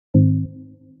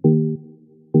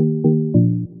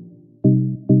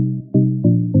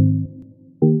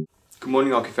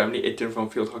morning hockey family, Etienne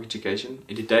from Field Hockey Education.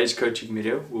 In today's coaching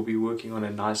video, we'll be working on a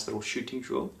nice little shooting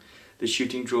drill. The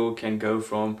shooting drill can go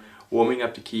from warming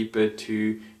up the keeper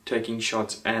to taking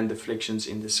shots and deflections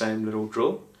in the same little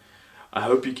drill. I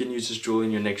hope you can use this drill in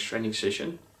your next training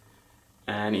session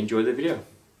and enjoy the video.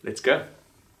 Let's go.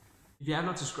 If you have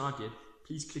not subscribed yet,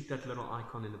 please click that little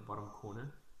icon in the bottom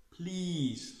corner.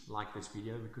 Please like this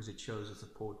video because it shows the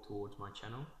support towards my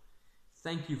channel.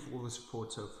 Thank you for all the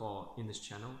support so far in this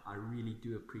channel. I really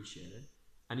do appreciate it.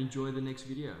 And enjoy the next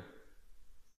video.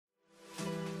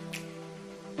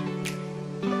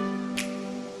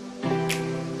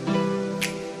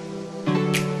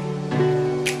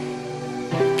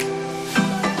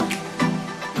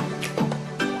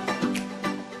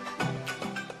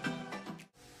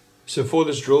 So for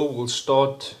this drill, we'll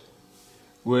start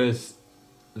with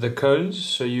the cones.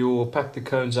 So you will pack the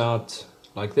cones out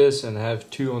like this and have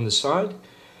two on the side,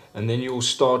 and then you'll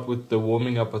start with the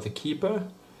warming up of the keeper.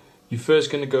 You're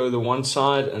first going to go the one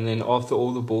side, and then after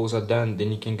all the balls are done,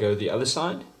 then you can go the other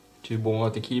side to warm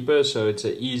up the keeper. So it's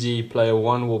an easy, player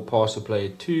one will pass to player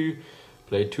two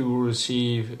will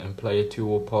receive, and player two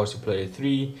will pass to player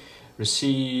three,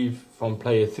 receive from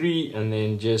player three, and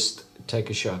then just take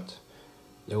a shot.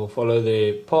 They will follow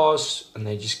their pass and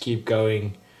they just keep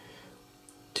going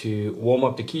to warm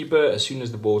up the keeper. As soon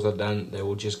as the balls are done, they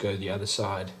will just go the other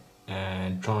side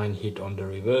and try and hit on the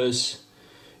reverse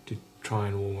to try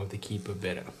and warm up the keeper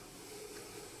better.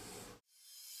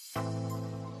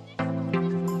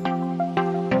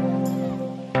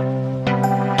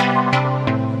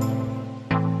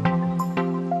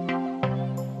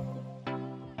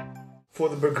 For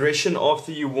the progression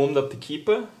after you warmed up the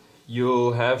keeper,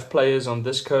 you'll have players on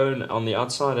this cone on the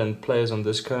outside and players on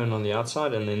this cone on the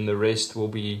outside, and then the rest will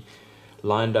be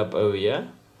lined up over here.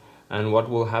 And what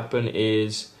will happen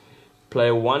is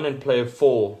player 1 and player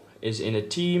 4 is in a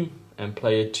team, and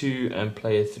player 2 and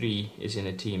player 3 is in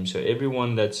a team. So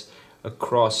everyone that's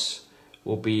across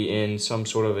will be in some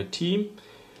sort of a team.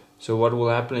 So what will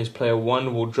happen is player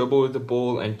 1 will dribble with the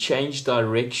ball and change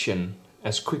direction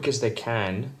as quick as they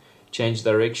can, change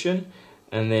direction,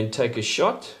 and then take a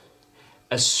shot.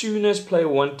 As soon as player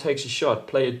 1 takes a shot,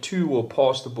 player 2 will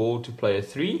pass the ball to player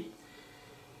 3.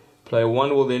 Player 1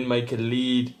 will then make a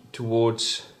lead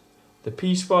towards the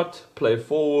P spot. Player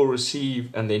 4 will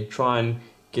receive and then try and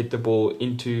get the ball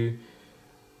into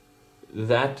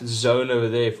that zone over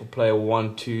there for player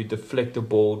 1 to deflect the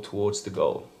ball towards the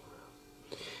goal.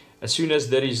 As soon as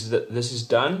this is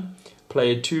done,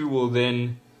 player 2 will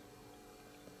then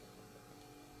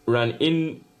run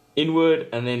inward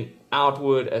and then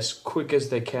outward as quick as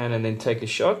they can and then take a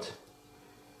shot.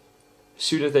 As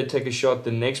soon as they take a shot,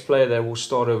 the next player that will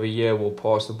start over here will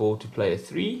pass the ball to player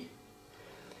 3.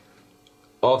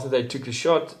 After they took the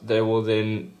shot, they will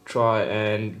then try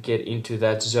and get into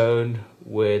that zone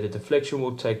where the deflection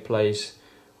will take place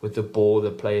with the ball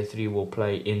that player 3 will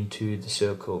play into the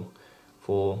circle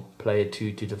for player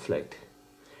 2 to deflect.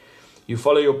 You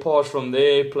follow your pass from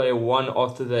there. Player 1,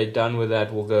 after they're done with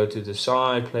that, will go to the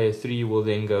side. Player 3 will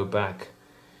then go back.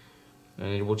 And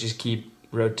it will just keep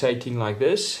rotating like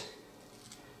this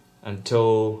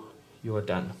until you are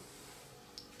done.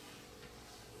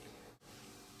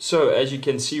 So as you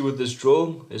can see with this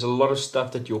drill, there's a lot of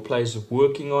stuff that your players are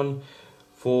working on.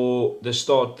 For the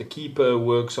start, the keeper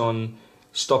works on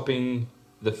stopping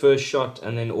the first shot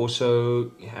and then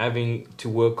also having to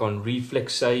work on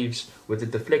reflex saves with the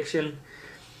deflection.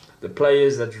 The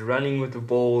players that's running with the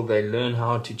ball, they learn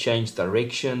how to change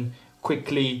direction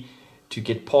quickly to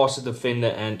get past the defender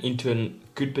and into a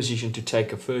good position to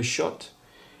take a first shot.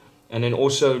 And then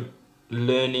also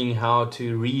learning how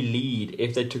to re-lead.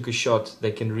 If they took a shot,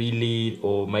 they can re-lead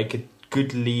or make a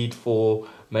good lead for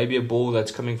maybe a ball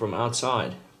that's coming from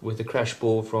outside with a crash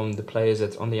ball from the players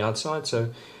that's on the outside. So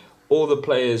all the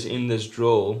players in this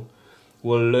drill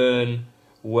will learn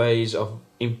ways of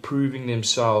improving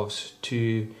themselves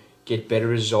to get better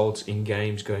results in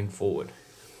games going forward.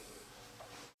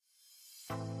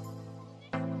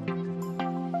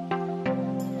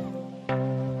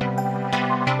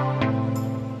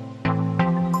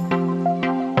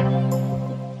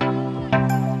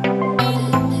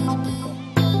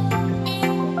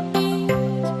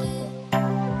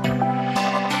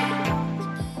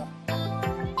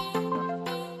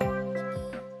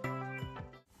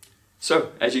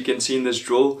 So, as you can see in this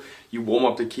drill, you warm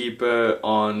up the keeper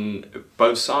on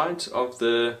both sides of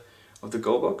the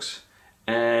goal box,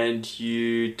 and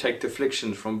you take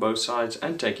deflections from both sides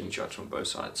and taking shots from both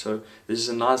sides. So this is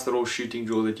a nice little shooting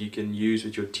drill that you can use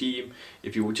with your team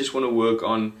if you just want to work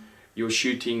on your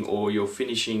shooting or your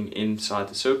finishing inside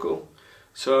the circle.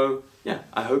 So yeah,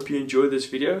 I hope you enjoyed this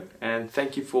video, and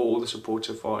thank you for all the support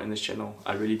so far in this channel.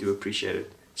 I really do appreciate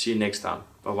it. See you next time.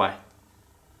 Bye bye.